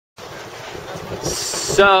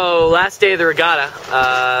So, last day of the regatta.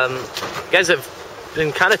 You guys have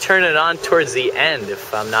been kind of turning it on towards the end,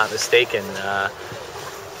 if I'm not mistaken.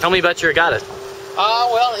 Tell me about your regatta.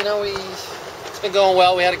 Well, you know, it's been going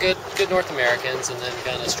well. We had a good North Americans, and then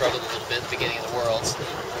kind of struggled a little bit at the beginning of the Worlds.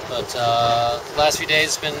 But the last few days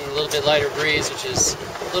it's been a little bit lighter breeze, which is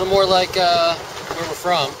a little more like where we're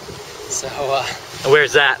from. So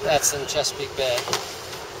where's that? That's in Chesapeake Bay.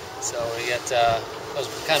 So we get those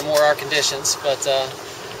are kind of more our conditions, but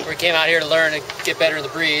we came out here to learn to get better in the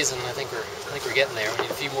breeze, and I think we're getting there. We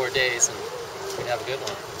need a few more days, and we'd have a good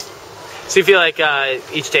one. So you feel like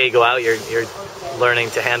each day you go out, you're learning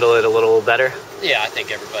to handle it a little better? Yeah, I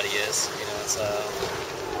think everybody is. You know,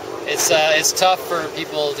 it's tough for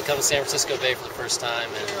people to come to San Francisco Bay for the first time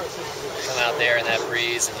and come out there in that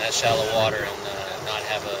breeze and that shallow water and not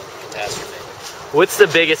have a catastrophe. What's the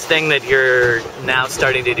biggest thing that you're now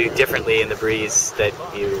starting to do differently in the breeze that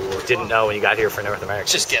you didn't know when you got here for North America?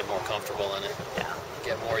 Just get more comfortable in it. Yeah.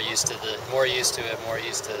 Get more used to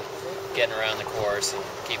getting around the course and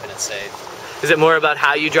keeping it safe. Is it more about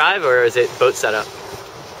how you drive, or is it boat setup?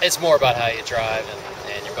 It's more about how you drive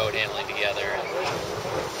and your boat handling together and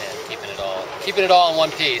keeping it all in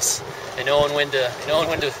one piece and knowing when to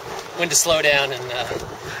slow down and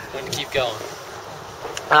when to keep going.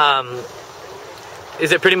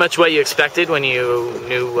 Is it pretty much what you expected when you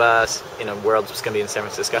knew Worlds was going to be in San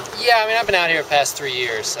Francisco? Yeah, I mean, I've been out here the past 3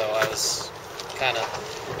 years, so I was kind of,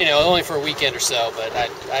 only for a weekend or so, but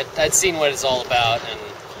I'd seen what it's all about and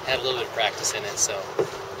had a little bit of practice in it, so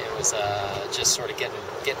it was just sort of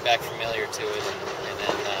getting back familiar to it and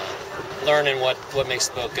then learning what makes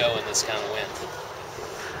the boat go in this kind of wind.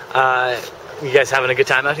 You guys having a good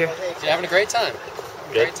time out here? Yeah, having a great time.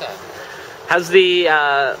 Great time. How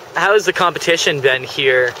has the competition been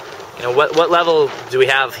here? What level do we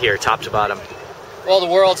have here, top to bottom? Well, the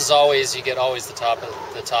Worlds is always the top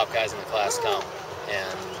guys in the class come,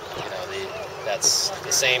 and that's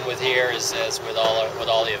the same with here as with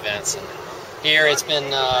all the events. And here it's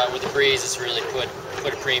been with the breeze, it's really put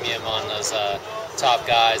a premium on those top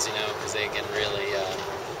guys, because they can really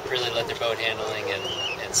let their boat handling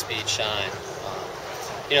and speed shine.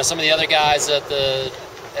 Some of the other guys in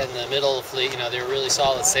the middle of the fleet, they're really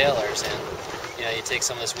solid sailors, and you take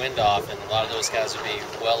some of this wind off, and a lot of those guys would be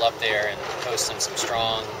well up there and posting some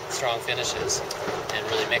strong finishes and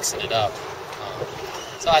really mixing it up.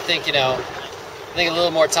 So I think a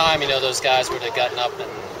little more time, those guys would have gotten up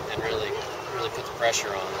and really put the pressure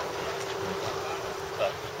on.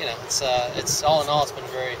 But it's all in all, it's been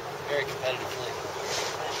very very competitive fleet.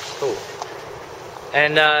 Cool.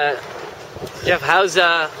 And Geoff,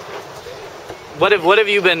 what have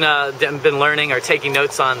you been learning or taking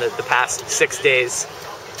notes on the past 6 days?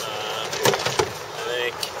 I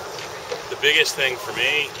think the biggest thing for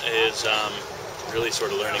me is really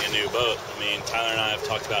sort of learning a new boat. I mean, Tyler and I have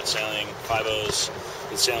talked about sailing 5.0s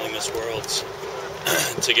and sailing this Worlds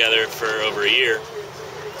together for over a year.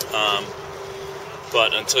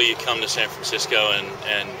 But until you come to San Francisco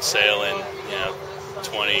and sail in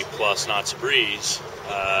 20 plus knots of breeze,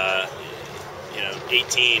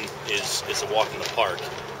 18 is a walk in the park.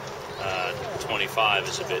 25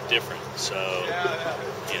 is a bit different. So,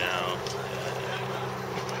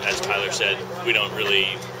 as Tyler said, we don't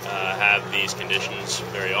really have these conditions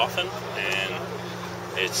very often, and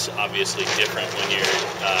it's obviously different when you're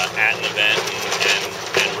at an event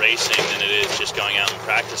and racing than it is just going out and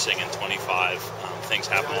practicing in 25. Things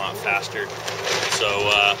happen a lot faster. So,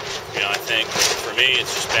 I think for me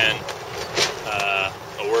it's just been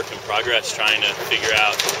a work in progress, trying to figure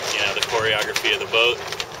out, the choreography of the boat.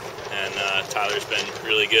 And Tyler's been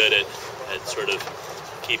really good at sort of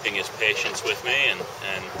keeping his patience with me. And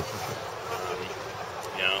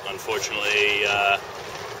unfortunately,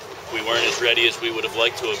 we weren't as ready as we would have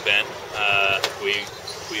liked to have been.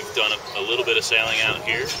 We've done a little bit of sailing out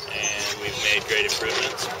here, and we've made great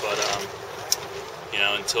improvements. But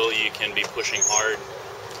until you can be pushing hard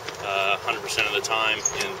 100% of the time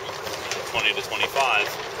in 20 to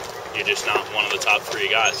 25, you're just not one of the top 3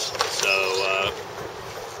 guys. So,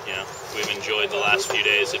 we've enjoyed the last few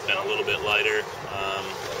days. They've been a little bit lighter,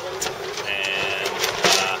 and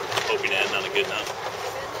hoping to end on a good note.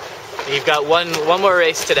 You've got one more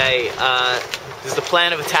race today. Does the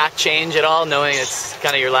plan of attack change at all, knowing it's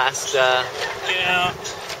kind of your last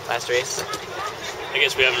race? I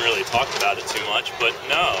guess we haven't really talked about it too much, but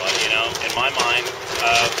no, in my mind,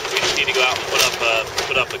 we just need to go out and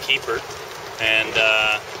put up a keeper, and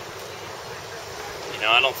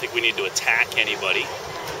I don't think we need to attack anybody.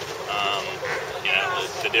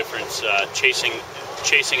 The difference, chasing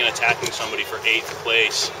and attacking somebody for 8th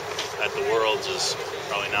place at the Worlds is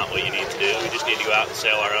probably not what you need to do. We just need to go out and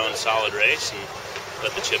sail our own solid race and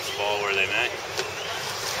let the chips fall where they may.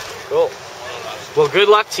 Cool. Well, good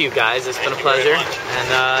luck to you guys. It's been a Thank you very pleasure, much.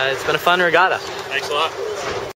 and it's been a fun regatta. Thanks a lot.